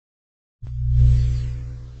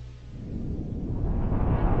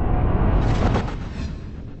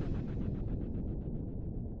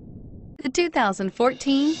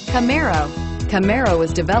2014 Camaro. Camaro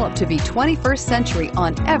was developed to be 21st century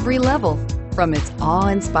on every level, from its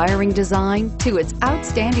awe-inspiring design to its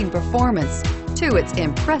outstanding performance to its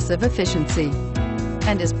impressive efficiency,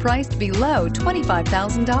 and is priced below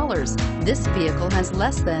 $25,000. This vehicle has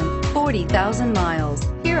less than 40,000 miles.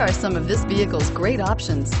 Here are some of this vehicle's great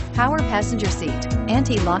options: power passenger seat,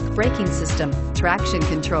 anti-lock braking system, traction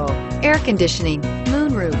control, air conditioning,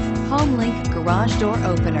 moonroof, HomeLink garage door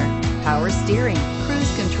opener, power steering,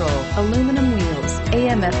 cruise control, aluminum wheels,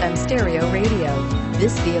 AM/FM stereo radio.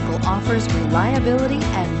 This vehicle offers reliability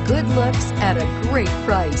and good looks at a great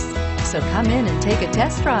price. So come in and take a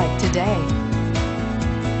test drive today.